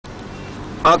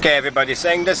Okay, everybody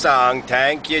sing the song.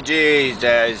 Thank you,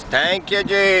 Jesus. Thank you,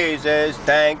 Jesus.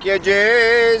 Thank you,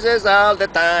 Jesus, all the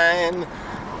time.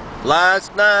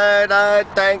 Last night I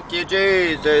thank you,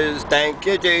 Jesus. Thank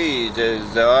you,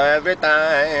 Jesus, every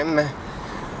time.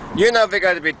 You know, we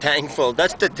gotta be thankful.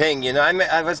 That's the thing, you know.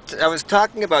 I was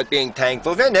talking about being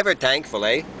thankful. We're never thankful,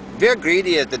 eh? We're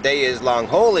greedy as the day is long.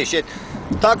 Holy shit.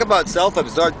 Talk about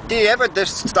self-absorbed. Do you ever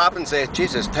just stop and say,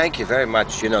 Jesus, thank you very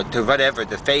much, you know, to whatever,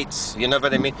 the fates, you know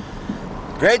what I mean?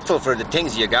 Grateful for the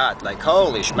things you got, like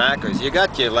holy schmackers, you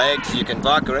got your legs, you can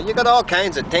walk around, you got all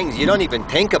kinds of things, you don't even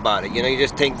think about it, you know, you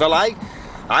just think, well, I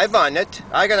won it,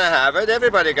 I gonna have it,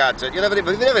 everybody got it, you know, but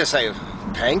we never say,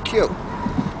 thank you.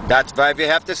 That's why we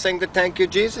have to sing the Thank You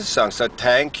Jesus song. So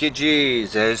thank you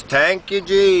Jesus, thank you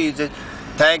Jesus,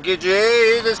 thank you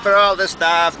Jesus for all the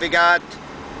stuff we got.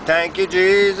 Thank you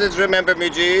Jesus, remember me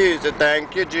Jesus,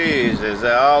 thank you Jesus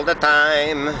all the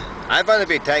time. I want to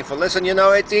be thankful. Listen, you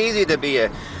know, it's easy to be a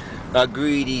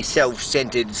greedy,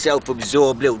 self-centered,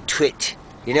 self-absorbed little twit.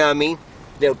 You know what I mean?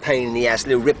 Little pain in the ass,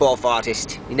 little rip-off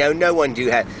artist. You know, no one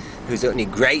who's only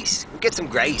grace. Get some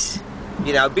grace.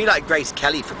 You know, be like Grace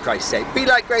Kelly, for Christ's sake. Be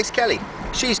like Grace Kelly.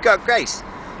 She's got grace.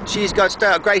 She's got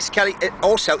style. Grace Kelly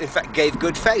also, in fact, gave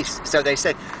good face. So they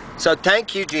said. So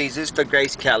thank you, Jesus, for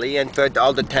Grace Kelly and for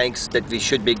all the thanks that we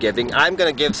should be giving. I'm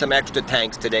going to give some extra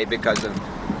thanks today because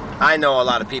I know a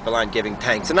lot of people aren't giving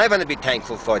thanks, and I want to be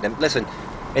thankful for them. Listen,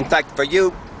 in fact, for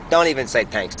you, don't even say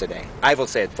thanks today. I will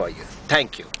say it for you.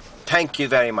 Thank you. Thank you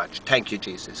very much. Thank you,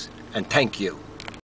 Jesus. And thank you.